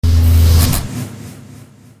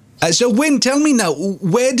So, Wyn, tell me now,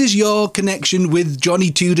 where does your connection with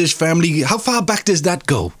Johnny Tudor's family, how far back does that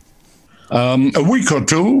go? A week or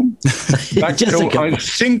two, back to, I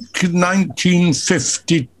think,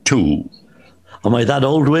 1952. Am I that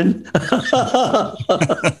old, Wyn?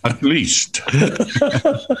 At least.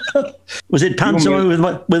 Was it pantomime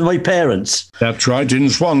with my parents? That's right, in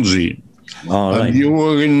Swansea. All right. And you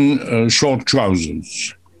were in short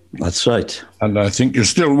trousers. That's right. And I think you're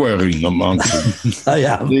still wearing them, aren't you? I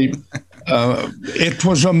am. It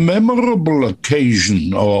was a memorable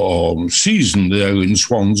occasion or season there in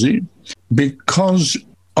Swansea because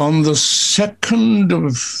on the 2nd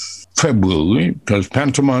of February, because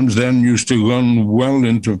pantomimes then used to run well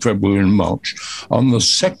into February and March, on the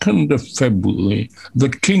 2nd of February, the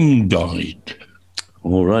king died.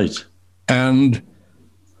 All right. And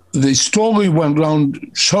the story went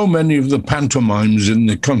round so many of the pantomimes in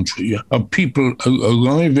the country of people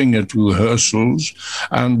arriving at rehearsals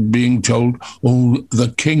and being told, oh,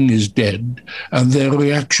 the king is dead. And their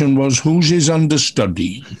reaction was, who's his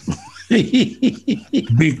understudy?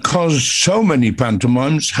 Because so many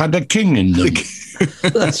pantomimes had a king in them.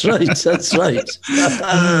 That's right, that's right.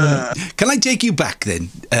 Can I take you back then,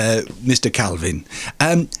 Mr. Calvin?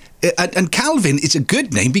 And Calvin is a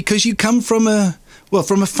good name because you come from a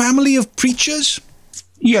family of preachers?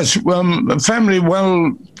 Yes, a family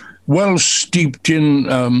well steeped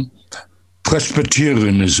in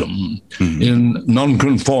Presbyterianism, in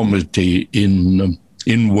nonconformity in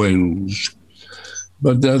Wales.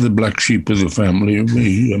 But they're the black sheep of the family.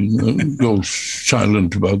 We go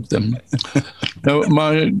silent about them. Now,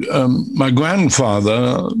 my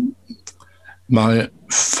grandfather, my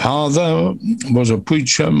father was a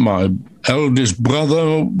preacher. My eldest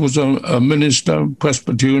brother was a minister,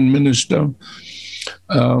 Presbyterian minister.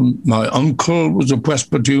 My uncle was a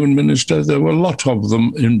Presbyterian minister. There were a lot of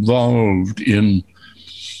them involved in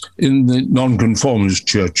the Nonconformist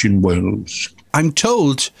Church in Wales. I'm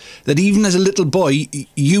told that even as a little boy,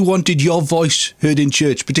 you wanted your voice heard in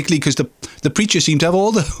church, particularly because the preacher seemed to have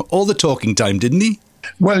all the talking time, didn't he?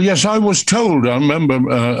 Well, yes, I was told. I remember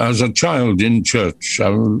as a child in church,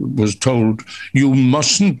 I was told, you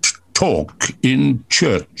mustn't talk in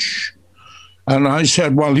church. And I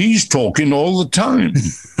said, well, he's talking all the time.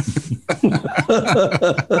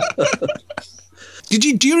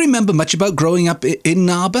 Do you remember much about growing up in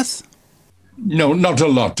Narberth? No, not a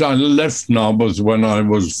lot. I left Narberth when I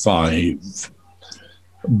was 5.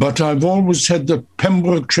 But I've always said that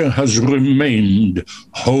Pembrokeshire has remained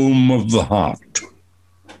home of the heart.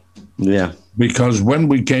 Yeah. Because when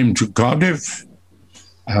we came to Cardiff,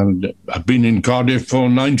 and I've been in Cardiff for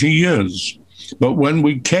 90 years, but when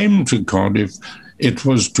we came to Cardiff, it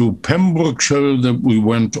was to Pembrokeshire that we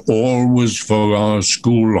went always for our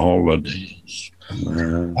school holidays.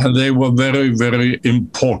 And they were very, very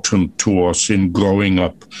important to us in growing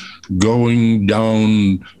up, going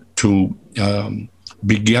down to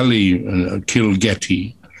Begelly,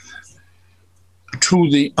 Kilgetty, to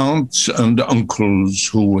the aunts and uncles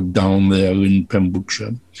who were down there in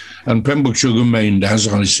Pembrokeshire. And Pembrokeshire remained, as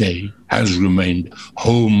I say, has remained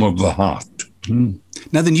home of the heart.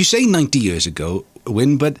 Now then, you say 90 years ago,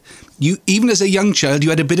 Wyn, but you, even as a young child,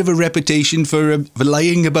 you had a bit of a reputation for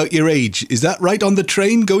lying about your age. Is that right, on the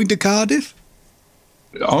train going to Cardiff?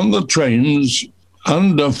 On the trains,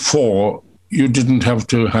 under 4, you didn't have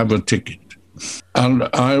to have a ticket. And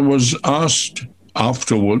I was asked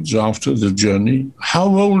afterwards, after the journey,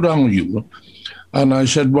 how old are you? And I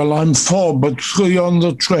said, well, I'm 4, but 3 on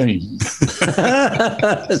the train.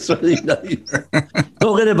 That's really nice.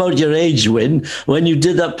 Talking about your age, Wyn, when you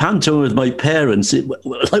did that pantomime with my parents,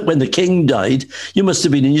 like when the king died, you must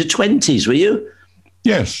have been in your 20s, were you?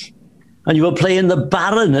 Yes. And you were playing the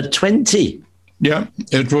Baron at 20. Yeah,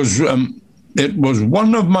 it was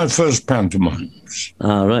one of my first pantomimes.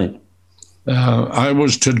 Ah, right. I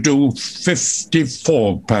was to do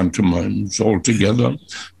 54 pantomimes altogether,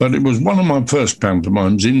 but it was one of my first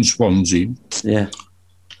pantomimes in Swansea. Yeah.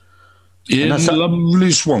 In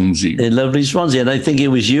lovely Swansea. In lovely Swansea. And I think it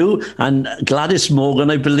was you and Gladys Morgan,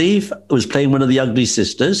 I believe, was playing one of the Ugly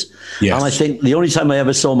Sisters. Yes. And I think the only time I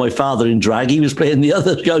ever saw my father in drag, he was playing the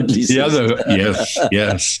other Ugly Sister.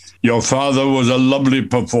 Yes. Your father was a lovely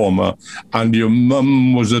performer and your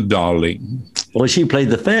mum was a darling. Well, she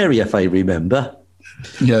played the fairy, if I remember.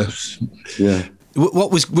 Yes. Yeah.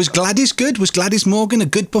 What was Gladys good? Was Gladys Morgan a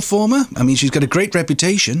good performer? I mean, she's got a great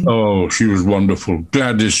reputation. Oh, she was wonderful.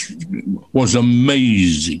 Gladys was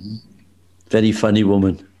amazing. Very funny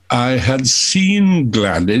woman. I had seen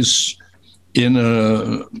Gladys in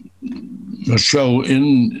a show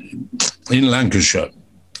in Lancashire.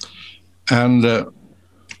 And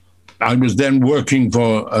I was then working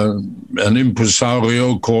for an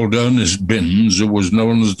impresario called Ernest Binns, who was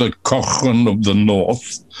known as the Cochrane of the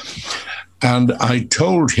North. And I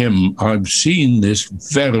told him, I've seen this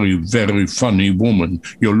very, very funny woman.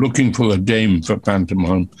 You're looking for a dame for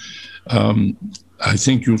pantomime. I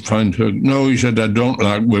think you'll find her. No, he said, I don't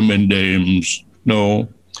like women dames. No.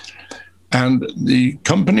 And the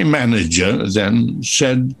company manager then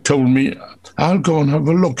told me, I'll go and have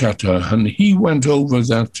a look at her. And he went over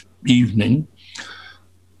that evening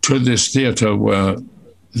to this theatre where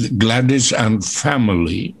Gladys and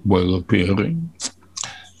family were appearing.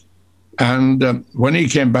 And when he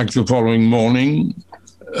came back the following morning,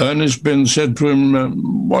 Ernest Binns said to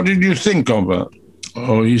him, what did you think of her?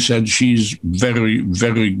 Oh, he said, she's very,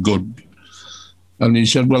 very good. And he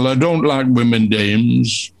said, well, I don't like women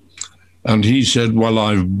dames. And he said, well,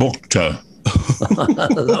 I've booked her.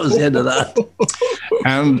 That was the end of that.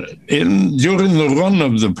 And during the run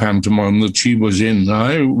of the pantomime that she was in,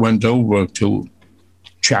 I went over to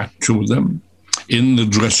chat to them in the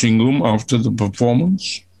dressing room after the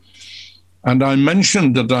performance. And I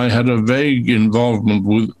mentioned that I had a vague involvement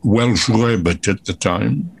with Welsh Rabbit at the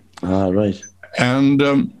time. Ah, right.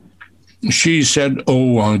 And she said,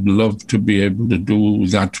 oh, I'd love to be able to do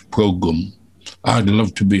that program. I'd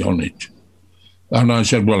love to be on it. And I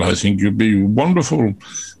said, well, I think you'd be wonderful,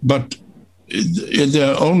 but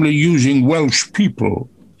they're only using Welsh people.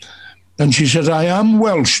 And she said, I am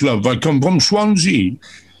Welsh, love. I come from Swansea.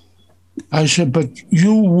 I said, but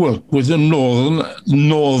you work with a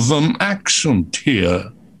northern accent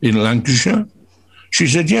here in Lancashire. She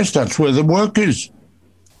said, yes, that's where the work is.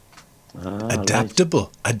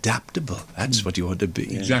 Adaptable. That's what you want to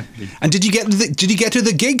be. Exactly. And did you get to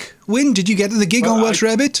the gig, Wyn? Did you get to the gig on Welsh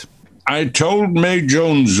Rabbit? I told May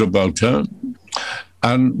Jones about her,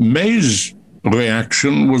 and May's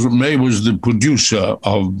reaction was, May was the producer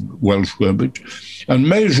of Welsh Rabbit, and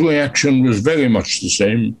May's reaction was very much the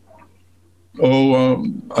same. Oh,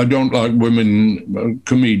 I don't like women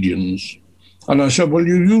comedians. And I said, well,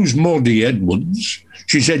 you use Maudie Edwards.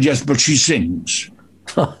 She said, yes, but she sings.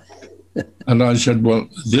 And I said, well,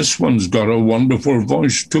 this one's got a wonderful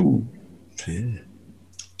voice too. Yeah.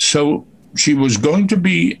 So she was going to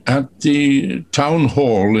be at the town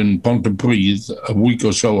hall in Pontypridd a week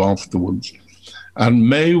or so afterwards. And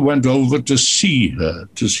May went over to see her,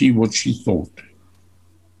 to see what she thought.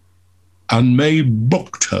 And May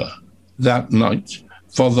booked her that night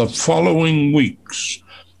for the following week's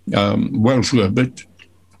Welsh Rabbit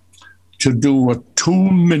to do a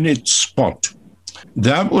 2-minute spot.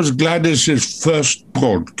 That was Gladys's first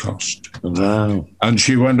broadcast. Wow. And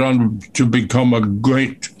she went on to become a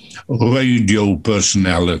great radio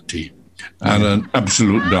personality and an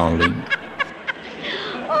absolute darling.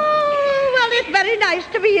 Oh, well, it's very nice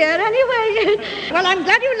to be here anyway. Well, I'm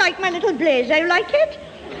glad you like my little blazer. You like it?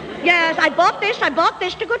 Yes, I bought this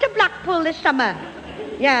to go to Blackpool this summer.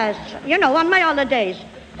 Yes, you know, on my holidays.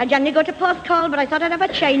 I generally go to Porthcawl, but I thought I'd have a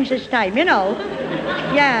change this time, you know.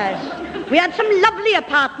 Yes. We had some lovely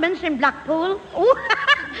apartments in Blackpool. Oh,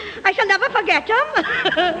 I shall never forget them.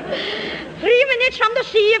 3 minutes from the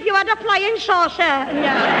sea if you had a flying saucer.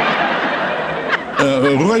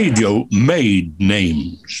 Yeah. Radio made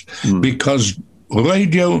names because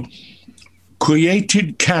radio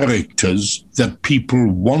created characters that people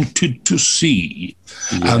wanted to see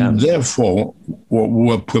and therefore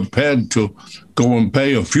were prepared to go and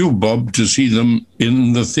pay a few bob to see them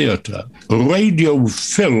in the theatre. Radio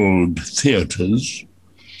filled theatres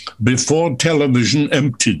before television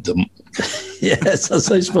emptied them. Yes,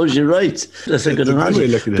 I suppose you're right. That's a good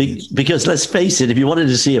analogy. Because let's face it, if you wanted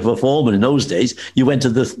to see a performer in those days, you went to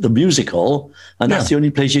the music hall, and that's the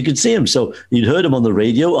only place you could see him. So you'd heard him on the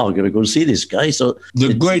radio. Oh, I'm going to go see this guy. So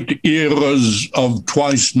the great eras of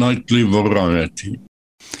twice nightly variety.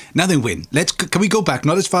 Now then, Wyn, can we go back,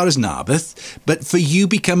 not as far as Narberth, but for you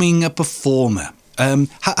becoming a performer?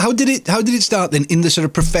 How did it start then in the sort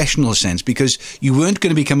of professional sense? Because you weren't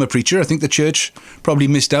going to become a preacher. I think the church probably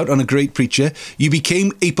missed out on a great preacher. You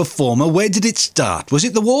became a performer. Where did it start? Was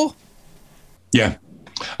it the war? Yeah.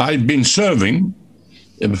 I'd been serving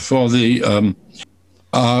for the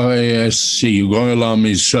RASC, Royal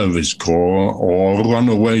Army Service Corps, or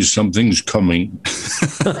Runaway Something's Coming.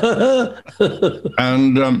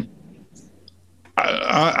 And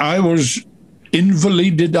I was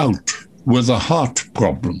invalided out with a heart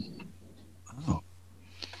problem. Oh.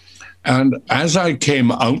 And as I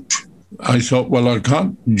came out, I thought, well, I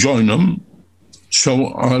can't join them, so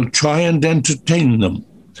I'll try and entertain them.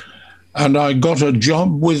 And I got a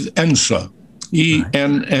job with ENSA,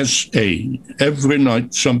 ENSA, every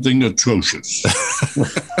night something atrocious.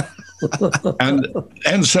 And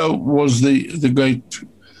ENSA was the great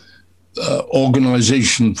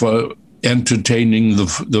organization for entertaining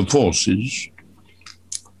the forces.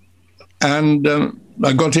 And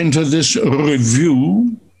I got into this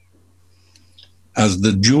review as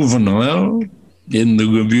the juvenile in the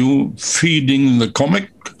review, feeding the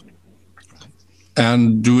comic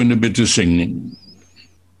and doing a bit of singing.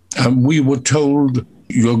 And we were told,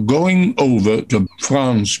 you're going over to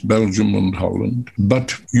France, Belgium, and Holland,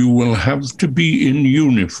 but you will have to be in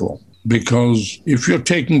uniform, because if you're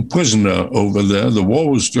taken prisoner over there, the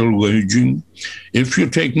war was still raging. If you're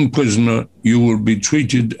taken prisoner, you will be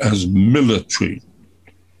treated as military.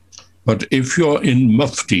 But if you're in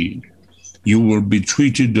Mufti, you will be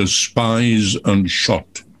treated as spies and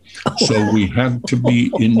shot. So we had to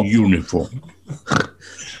be in uniform.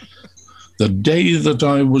 The day that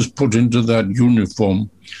I was put into that uniform,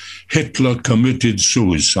 Hitler committed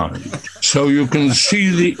suicide. So you can see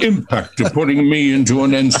the impact of putting me into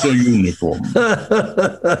an ENSA uniform.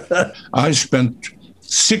 I spent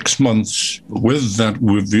 6 months with that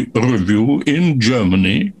review in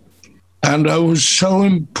Germany, and I was so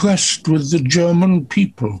impressed with the German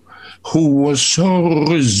people, who were so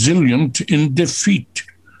resilient in defeat.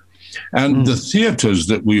 And the theaters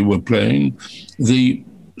that we were playing, the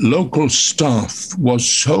local staff was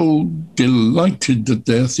so delighted that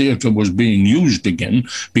their theater was being used again,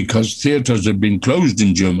 because theaters had been closed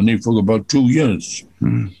in Germany for about 2 years.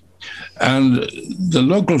 And the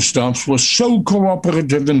local staffs were so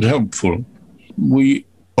cooperative and helpful. We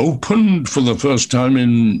opened for the first time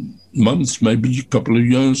in months, maybe a couple of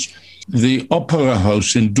years, the Opera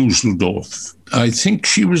House in Dusseldorf. I think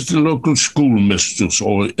she was the local schoolmistress,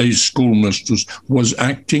 or a schoolmistress, was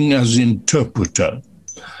acting as interpreter.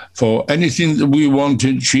 For anything that we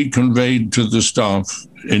wanted, she conveyed to the staff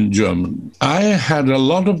in German. I had a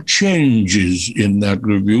lot of changes in that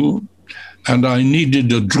review, and I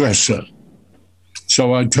needed a dresser.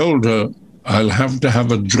 So I told her, I'll have to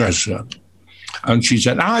have a dresser. And she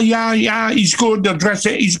said, yeah, he's good, the dresser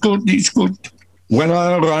is good, he's good. When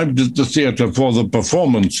I arrived at the theatre for the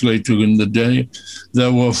performance later in the day,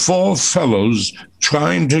 there were 4 fellows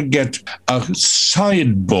trying to get a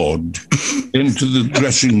sideboard into the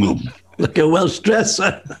dressing room. Like a Welsh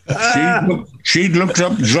dresser. She'd looked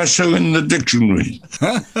up dresser in the dictionary.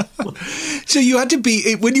 So you had to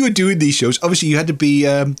be, when you were doing these shows, obviously you had to be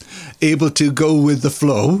able to go with the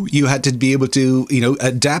flow. You had to be able to,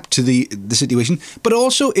 adapt to the situation. But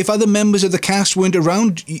also, if other members of the cast weren't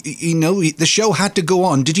around, the show had to go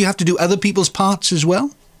on. Did you have to do other people's parts as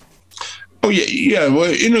well? Oh, yeah.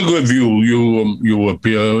 Well, in a review, you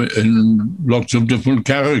appear in lots of different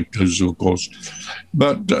characters, of course.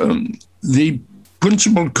 But the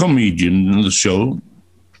principal comedian in the show,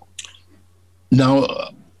 now,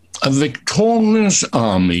 a victorious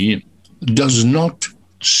army does not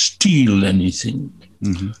steal anything.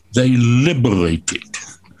 Mm-hmm. They liberate it.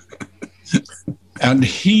 And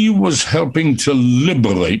he was helping to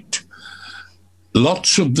liberate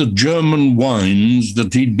lots of the German wines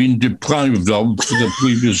that he'd been deprived of for the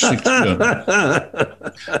previous 6 years,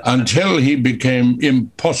 until he became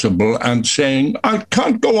impossible and saying, I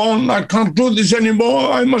can't go on, I can't do this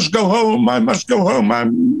anymore, I must go home, I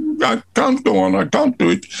can't go on, I can't do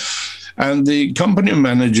it. And the company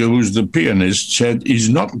manager, who's the pianist, said, he's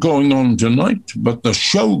not going on tonight, but the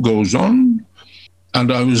show goes on.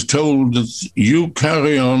 And I was told that you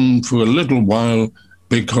carry on for a little while,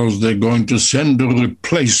 because they're going to send a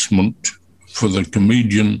replacement for the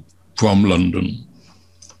comedian from London.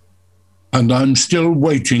 And I'm still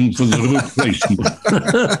waiting for the replacement.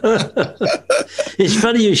 It's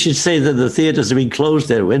funny you should say that the theatres have been closed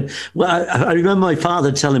there, Win. Well, I remember my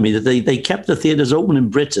father telling me that they kept the theatres open in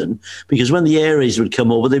Britain because when the air raids would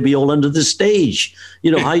come over, they'd be all under the stage. I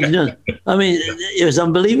mean, it was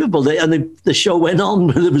unbelievable. The show went on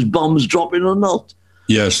whether there was bombs dropping or not.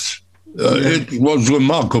 Yes. It was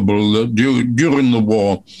remarkable that during the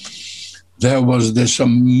war, there was this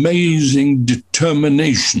amazing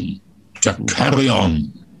determination to carry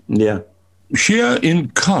on. Yeah. Here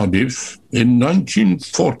in Cardiff, in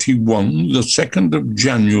 1941, the 2nd of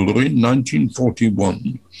January,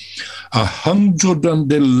 1941,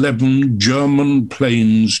 111 German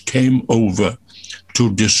planes came over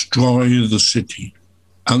to destroy the city.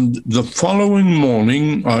 And the following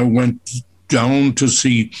morning, I went down to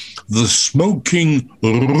see the smoking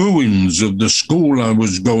ruins of the school I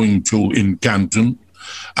was going to in Canton.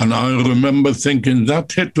 And I remember thinking,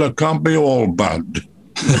 that Hitler can't be all bad.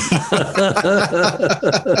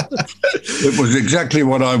 It was exactly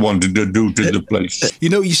what I wanted to do to the place. You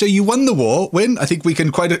know, so you won the war, Wyn. I think we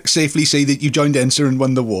can quite safely say that you joined Ensa and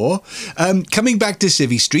won the war. Coming back to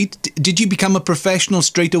Civvy Street, did you become a professional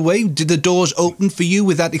straight away? Did the doors open for you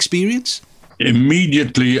with that experience?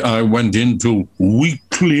 Immediately, I went into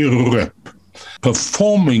weekly rep,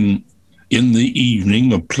 performing in the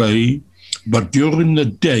evening a play, but during the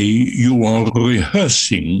day you are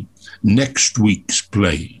rehearsing next week's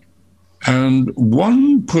play. And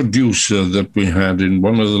one producer that we had in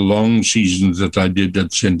one of the long seasons that I did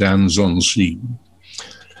at St. Anne's-on-Sea,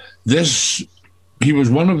 he was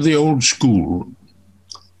one of the old school.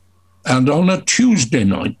 And on a Tuesday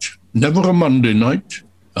night, never a Monday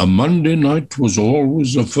night was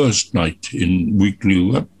always the first night in weekly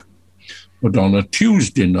rep, but on a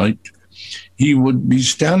Tuesday night, he would be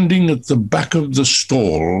standing at the back of the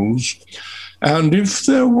stalls, and if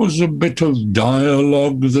there was a bit of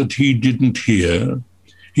dialogue that he didn't hear,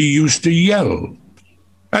 he used to yell,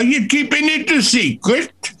 "Are you keeping it a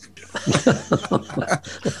secret?"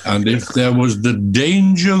 And if there was the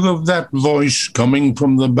danger of that voice coming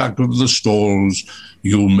from the back of the stalls,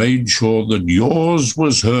 you made sure that yours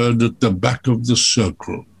was heard at the back of the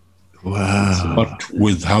circle. Wow. But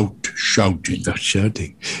without shouting. Without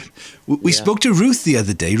shouting. We spoke to Ruth the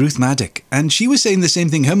other day, Ruth Maddock, and she was saying the same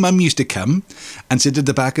thing. Her mum used to come and sit at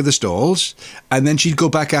the back of the stalls, and then she'd go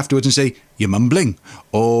back afterwards and say, "You're mumbling,"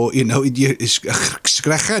 or, you know, "You're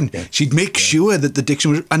screchan." Yeah. She'd make sure that the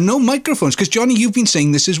diction was... And no microphones, because, Johnny, you've been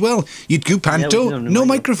saying this as well. You'd do panto, no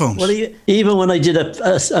microphones. Well, even when I did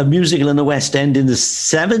a musical in the West End in the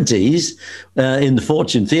 70s, in the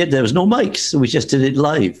Fortune Theatre, there was no mics. We just did it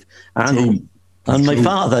live. And my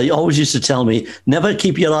father always used to tell me, never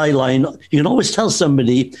keep your eye line. You can always tell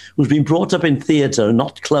somebody who's been brought up in theatre,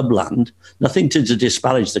 not clubland, nothing to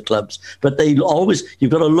disparage the clubs, but you've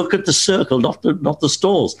got to look at the circle, not the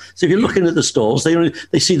stalls. So if you're looking at the stalls,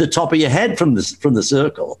 they see the top of your head from the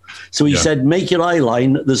circle. So he said, make your eye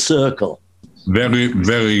line the circle. Very,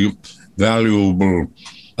 very valuable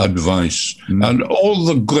advice. Mm. And all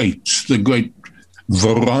the great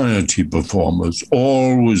variety performers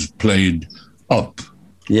always played up.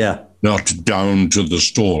 Yeah. Not down to the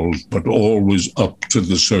stalls, but always up to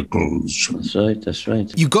the circles. That's right.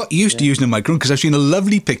 You got used to using a microphone, because I've seen a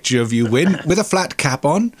lovely picture of you, Wyn, with a flat cap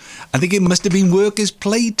on. I think it must have been workers'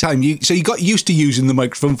 playtime. So you got used to using the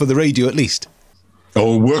microphone for the radio, at least.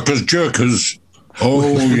 Oh, workers' jerkers.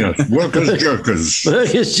 Oh, yes, workers' jerkers.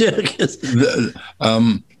 Workers' jerkers.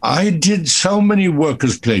 I did so many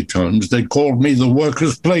workers' playtimes, they called me the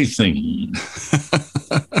workers' plaything.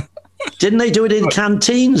 Didn't they do it in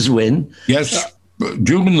canteens, Wyn? Yes.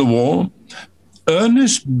 During the war,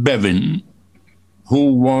 Ernest Bevin,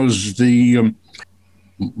 who was the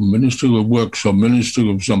Minister of Works or Minister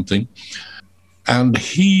of something, and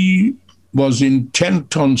he was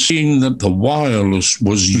intent on seeing that the wireless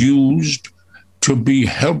was used to be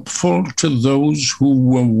helpful to those who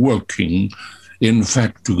were working in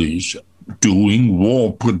factories doing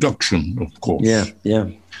war production, of course. Yeah.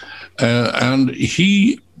 And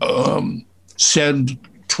he said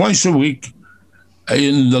twice a week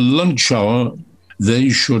in the lunch hour they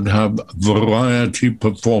should have variety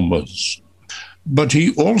performers. But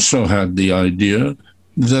he also had the idea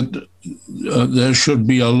that there should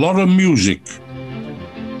be a lot of music.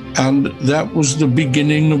 And that was the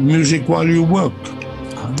beginning of Music While You Work.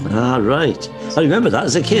 Ah, right. I remember that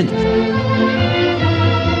as a kid.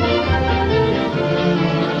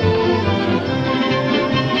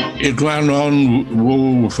 It ran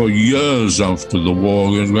on for years after the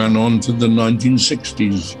war. It ran on to the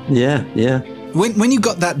 1960s. Yeah. When you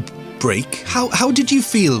got that break, how did you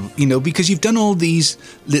feel? You know, because you've done all these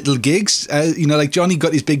little gigs. You know, like Johnny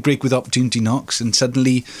got his big break with Opportunity Knocks, and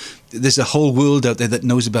suddenly there's a whole world out there that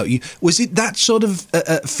knows about you. Was it that sort of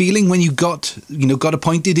feeling when you got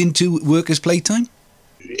appointed into Workers' Playtime?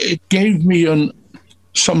 It gave me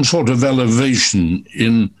some sort of elevation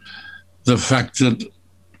in the fact that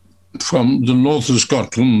from the north of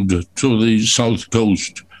Scotland to the south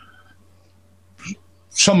coast,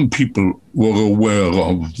 some people were aware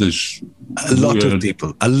of this. A lot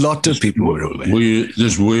of people were aware.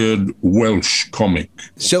 This weird Welsh comic.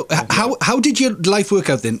 So how did your life work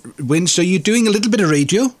out then? So you're doing a little bit of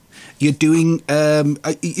radio, you're doing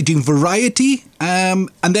variety, and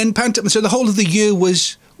then pantomime. So the whole of the year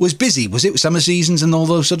was busy. Was it summer seasons and all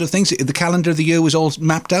those sort of things? The calendar of the year was all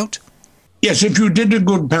mapped out? Yes, if you did a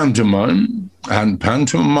good pantomime, and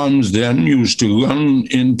pantomimes then used to run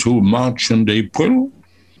into March and April.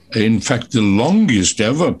 In fact, the longest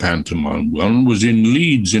ever pantomime run was in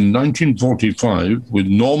Leeds in 1945 with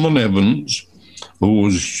Norman Evans who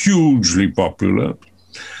was hugely popular,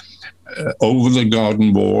 over the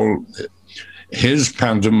garden wall. His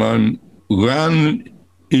pantomime ran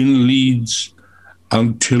in Leeds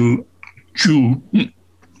until June.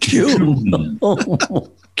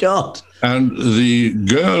 Oh, God. And the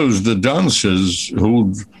girls, the dancers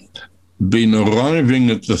who'd been arriving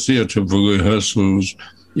at the theatre for rehearsals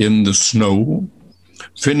in the snow,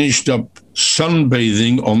 finished up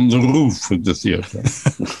sunbathing on the roof of the theatre.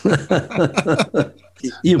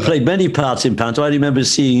 You played many parts in panto. I remember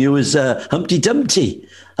seeing you as Humpty Dumpty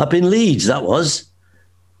up in Leeds, that was.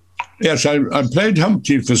 Yes, I played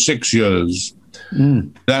Humpty for 6 years.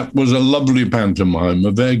 That was a lovely pantomime,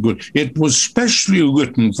 a very good. It was specially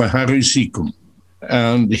written for Harry Seacombe,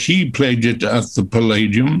 and he played it at the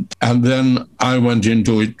Palladium, and then I went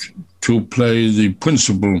into it to play the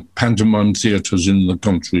principal pantomime theatres in the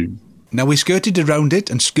country. Now, we skirted around it,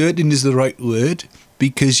 and skirting is the right word,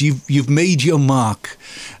 because you've made your mark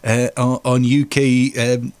on UK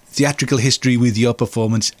theatrical history with your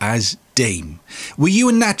performance as Dame. Were you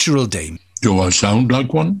a natural Dame? Do I sound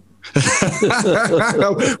like one? She's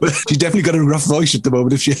definitely got a rough voice at the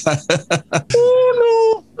moment. If she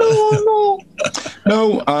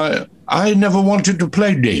No, I never wanted to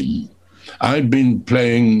play Dame. I'd been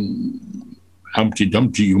playing Humpty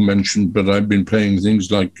Dumpty, you mentioned, but I've been playing things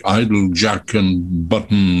like Idle Jack and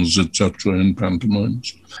Buttons, etc. in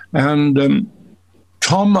pantomimes. And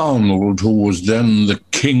Tom Arnold, who was then the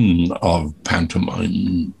king of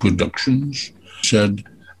pantomime productions, said,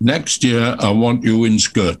 "Next year, I want you in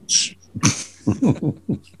skirts."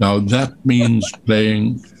 Now, that means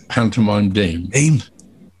playing pantomime Dame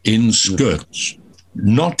in skirts,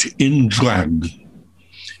 not in drag.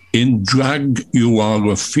 In drag, you are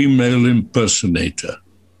a female impersonator.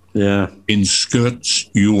 Yeah. In skirts,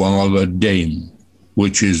 you are a dame,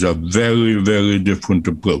 which is a very, very different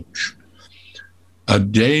approach. A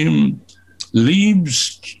dame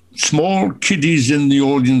leaves small kiddies in the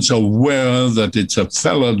audience aware that it's a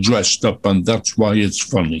fella dressed up, and that's why it's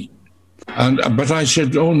funny. But I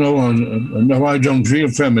said, "Oh, no, I don't feel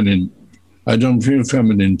feminine. I don't feel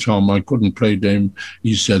feminine, Tom. I couldn't play Dame."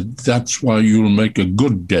 He said, "That's why you'll make a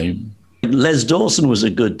good Dame." Les Dawson was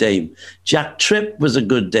a good Dame. Jack Tripp was a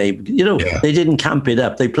good Dame. You know, They didn't camp it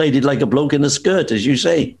up. They played it like a bloke in a skirt, as you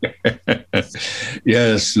say.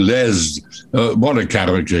 Yes, Les. What a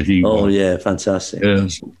character he was. Oh, yeah, fantastic.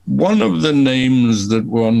 Yes. One of the names that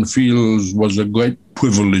one feels was a great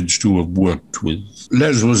privilege to have worked with.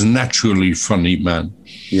 Les was naturally a funny man.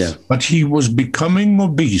 Yeah. But he was becoming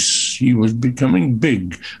obese. He was becoming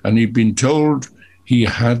big. And he'd been told he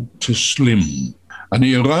had to slim. And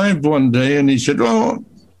he arrived one day and he said, "Oh,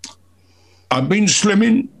 I've been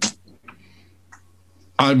slimming.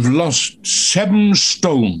 I've lost 7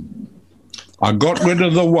 stone. I got rid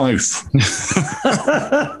of the wife."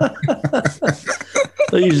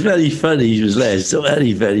 He was very funny. He was Les. So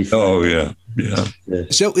very, very funny. Oh, yeah.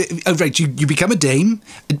 So, right, you become a Dame.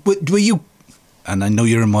 Were you... And I know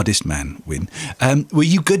you're a modest man, Wyn. Were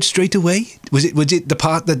you good straight away? Was it the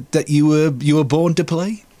part that you were born to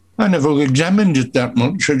play? I never examined it that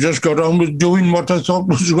much. I just got on with doing what I thought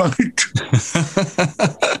was right.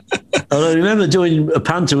 And I remember doing a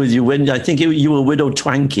panto with you when I think you were Widow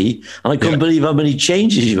Twanky, and I couldn't believe how many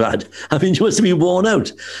changes you had. I mean, you must have been worn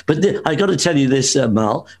out. But I got to tell you this,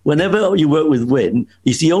 Mal, whenever you work with Wyn,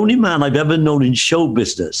 he's the only man I've ever known in show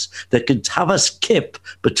business that could have a skip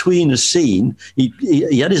between a scene.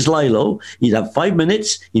 He had his Lilo, he'd have 5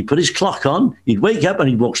 minutes, he'd put his clock on, he'd wake up and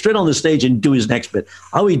he'd walk straight on the stage and do his next bit.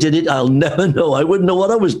 How he did it, I'll never know. I wouldn't know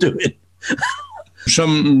what I was doing.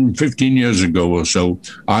 Some 15 years ago or so,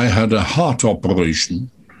 I had a heart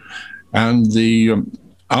operation, and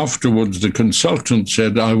afterwards the consultant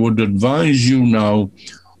said, "I would advise you now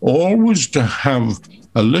always to have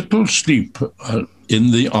a little sleep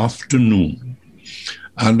in the afternoon."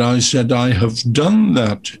 And I said, "I have done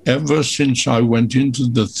that ever since I went into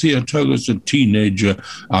the theatre as a teenager.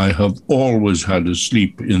 I have always had a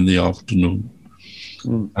sleep in the afternoon."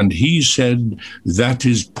 And he said, "That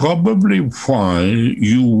is probably why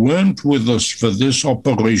you weren't with us for this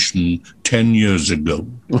operation 10 years ago."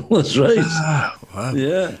 That's right. Wow.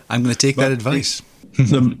 Yeah. I'm going to take that advice.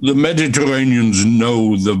 The Mediterraneans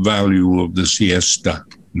know the value of the siesta.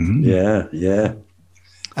 Mm-hmm. Yeah.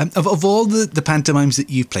 Of all the pantomimes that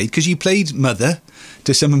you've played, because you played Mother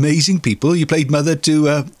to some amazing people. You played Mother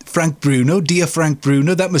to Frank Bruno, dear Frank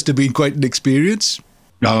Bruno. That must have been quite an experience.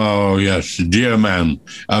 Oh, yes, dear man.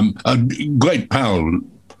 A great pal.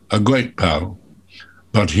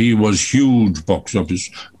 But he was huge box office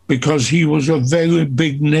because he was a very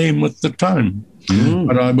big name at the time.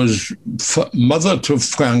 But I was Mother to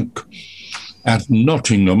Frank at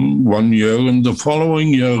Nottingham one year, and the following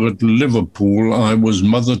year at Liverpool, I was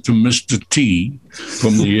mother to Mr. T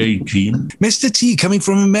from the A team. Mr. T, coming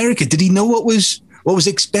from America, did he know what was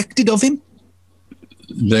expected of him?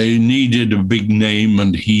 They needed a big name,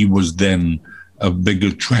 and he was then a big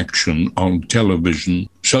attraction on television.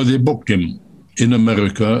 So they booked him in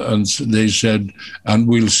America, and they said, and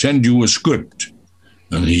we'll send you a script.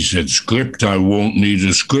 And he said, script? I won't need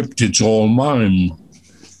a script. It's all mine.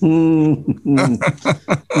 He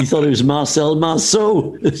thought it was Marcel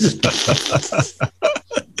Marceau.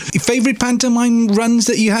 Your favourite pantomime runs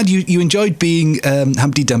that you had? You enjoyed being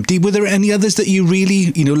Humpty Dumpty. Were there any others that you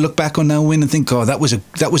really, look back on now and think, oh, that was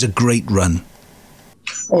a great run?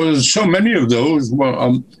 Oh, there's so many of those.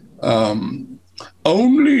 Well,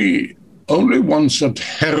 only once at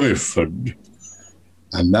Hereford,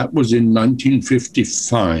 and that was in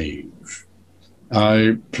 1955.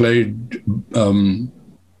 I played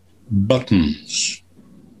Buttons,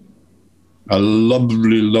 a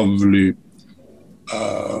lovely, lovely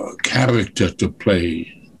character to play.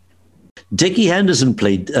 Dickie Henderson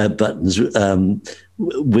played Buttons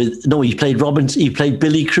he played He played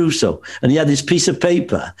Billy Crusoe, and he had this piece of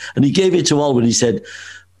paper, and he gave it to Alwyn. He said,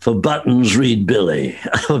 for Buttons, read Billy.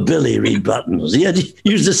 For Billy, read Buttons. He had to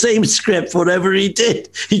use the same script for whatever he did.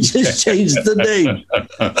 He just changed the name.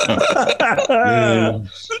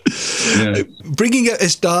 Yeah. Bringing a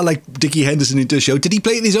star like Dickie Henderson into a show, did he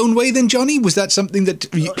play it his own way then, Johnny? Was that something that...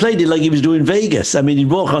 He played it like he was doing Vegas. I mean, he'd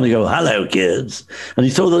walk on and go, hello, kids. And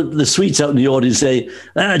he'd throw the sweets out in the audience and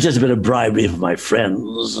say, just a bit of bribery for my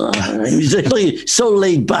friends. He's like, so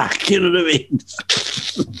laid back, you know what I mean?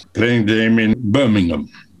 Playing game in Birmingham.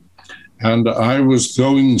 And I was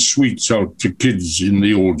throwing sweets out to kids in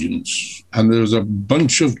the audience. And there was a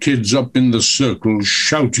bunch of kids up in the circle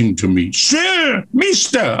shouting to me, Sir,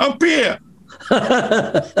 Mister, up here.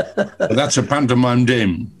 That's a pantomime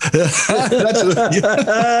dame.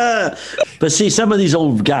 But see, some of these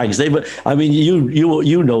old gags, you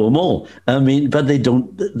know them all. I mean, but they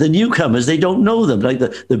don't, the newcomers, they don't know them, like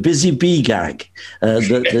the Busy Bee gag.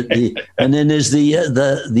 And then there's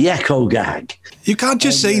the Echo gag. You can't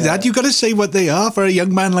just say that. You've got to say what they are for a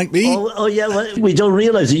young man like me. Oh yeah, well, we don't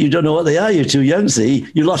realise that you don't know what they are. You're too young, see?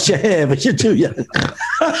 You lost your hair, but you're too young.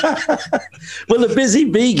 Well, the Busy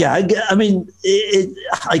Bee gag, I mean,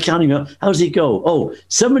 I can't even... How does it go? Oh,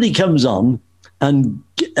 somebody comes on and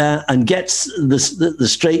gets the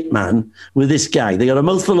straight man with this gag. They got a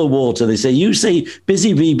mouthful of water. They say, you say,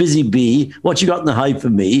 busy bee, what you got in the hive for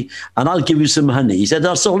me? And I'll give you some honey. He said,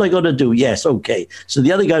 that's all I got to do. Yes, okay. So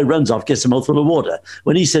the other guy runs off, gets a mouthful of water.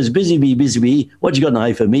 When he says, busy bee, what you got in the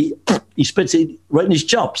hive for me? He spits it right in his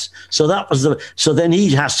chops. So then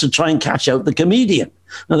he has to try and catch out the comedian.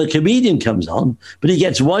 Now, the comedian comes on, but he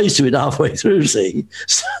gets wise to it halfway through, see?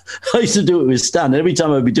 So I used to do it with Stan. Every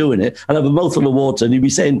time I'd be doing it, I'd have a mouthful of water, and he'd be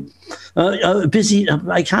saying, busy,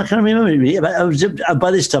 I can't remember.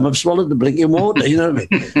 By this time, I've swallowed the blinking water, you know what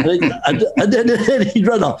I mean? and then he'd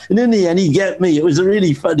run off. And in the end, he'd get me. It was a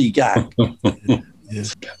really funny gag.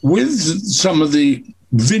 Yes. With some of the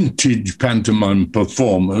vintage pantomime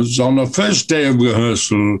performers, on a first day of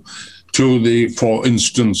rehearsal for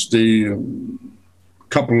instance, the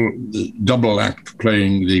double act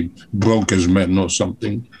playing the Broker's Men or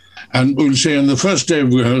something. And we'll say on the first day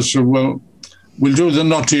of rehearsal, well, we'll do the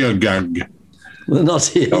Nottier gag. The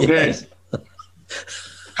Nottier, okay. Yes.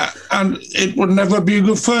 And it would never be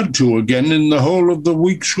referred to again in the whole of the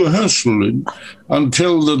week's rehearsal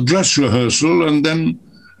until the dress rehearsal. And then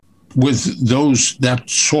with that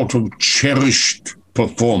sort of cherished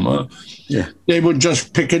performer, they would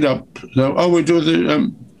just pick it up. So, we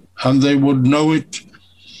do and they would know it.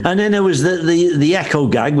 And then there was the echo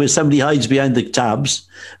gag where somebody hides behind the tabs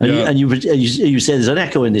and you say there's an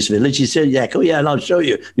echo in this village. You say, echo, and I'll show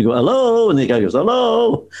you. You go, hello, and the guy goes,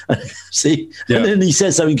 hello. See? Yeah. And then he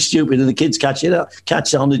says something stupid and the kids catch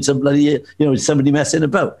on. It's somebody messing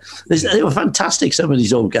about. They were fantastic, some of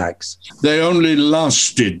these old gags. They only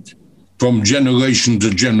lasted from generation to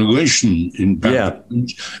generation in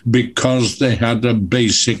pantomimes because they had a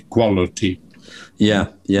basic quality. Yeah.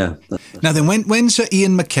 Now then, when Sir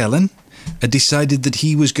Ian McKellen decided that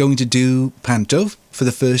he was going to do Panto for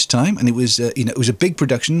the first time, and it was it was a big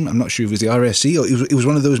production. I'm not sure if it was the RSC or it was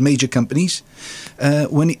one of those major companies.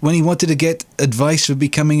 When he wanted to get advice for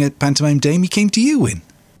becoming a pantomime dame, he came to you, Win.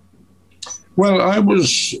 Well, I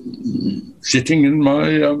was sitting in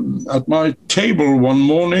at my table one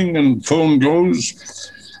morning, and phone goes,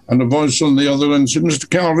 and a voice on the other end said, "Mr.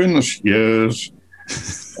 Calvin." I said, "Yes."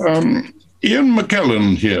 Ian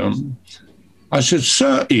McKellen here. I said,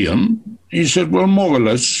 "Sir Ian?" He said, "Well, more or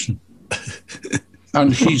less."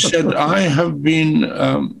 And he said, I have been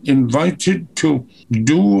invited to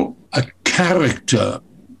do a character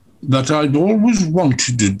that I'd always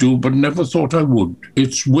wanted to do, but never thought I would.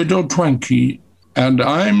 It's Widow Twankey, and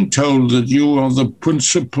I'm told that you are the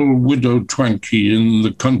principal Widow Twankey in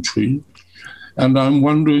the country, and I'm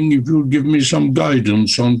wondering if you'd give me some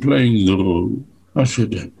guidance on playing the role. I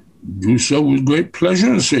said, do so with great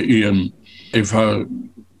pleasure, Sir Ian. If our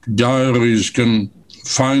diaries can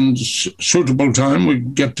find suitable time, we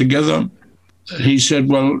get together. He said,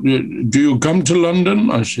 well, do you come to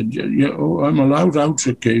London? I said, yeah, I'm allowed out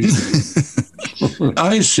occasionally.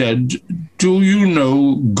 I said, do you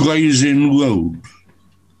know Gray's Inn Road?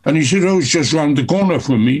 And he said, it's just round the corner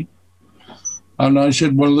from me. And I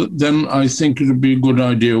said, well, then I think it would be a good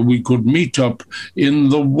idea. We could meet up in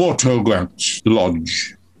the Water Rats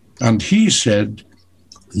Lodge. And he said,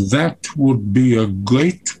 that would be a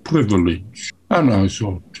great privilege. And I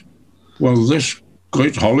thought, well, this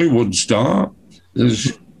great Hollywood star,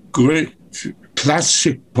 this great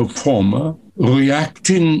classic performer,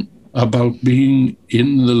 reacting about being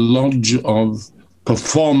in the lodge of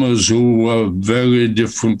performers who were very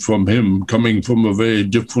different from him, coming from a very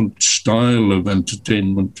different style of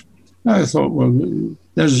entertainment. I thought, well,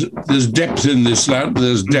 there's depth in this lad,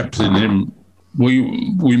 there's depth in him.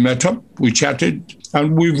 We met up, we chatted,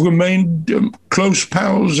 and we've remained close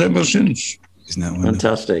pals ever sinth. Isn't that wonderful?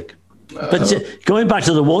 Fantastic. But going back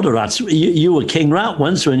to the Water Rats, you were King Rat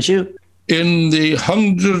once, weren't you? In the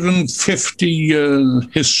 150-year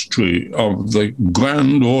history of the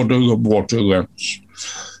Grand Order of Water Rats,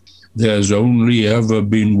 there's only ever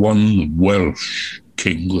been one Welsh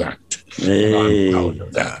King Rat. Hey. I'm proud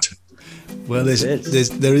of that. Well,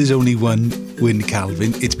 there is only one Wyn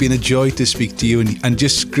Calvin. It's been a joy to speak to you and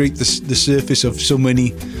just scrape the surface of so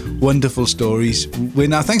many wonderful stories.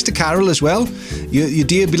 Now, thanks to Carol as well, your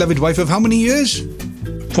dear beloved wife of how many years?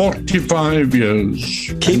 45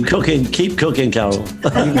 years. Keep cooking, Carol.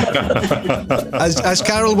 As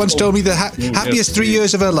Carol once told me, the happiest 3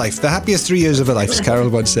 years of her life. The happiest 3 years of her life, as Carol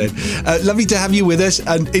once said. Lovely to have you with us,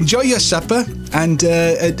 and enjoy your supper and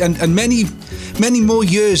many more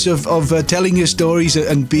years of telling your stories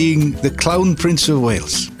and being the Clown Prince of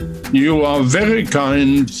Wales. You are very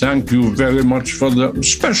kind. Thank you very much for the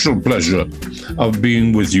special pleasure of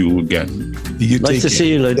being with you again. Nice to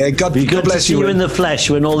see you, Lynn. God bless you. See you in the flesh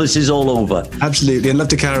when all this is all over. Absolutely, and love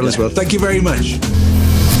to Carol as well. Thank you very much.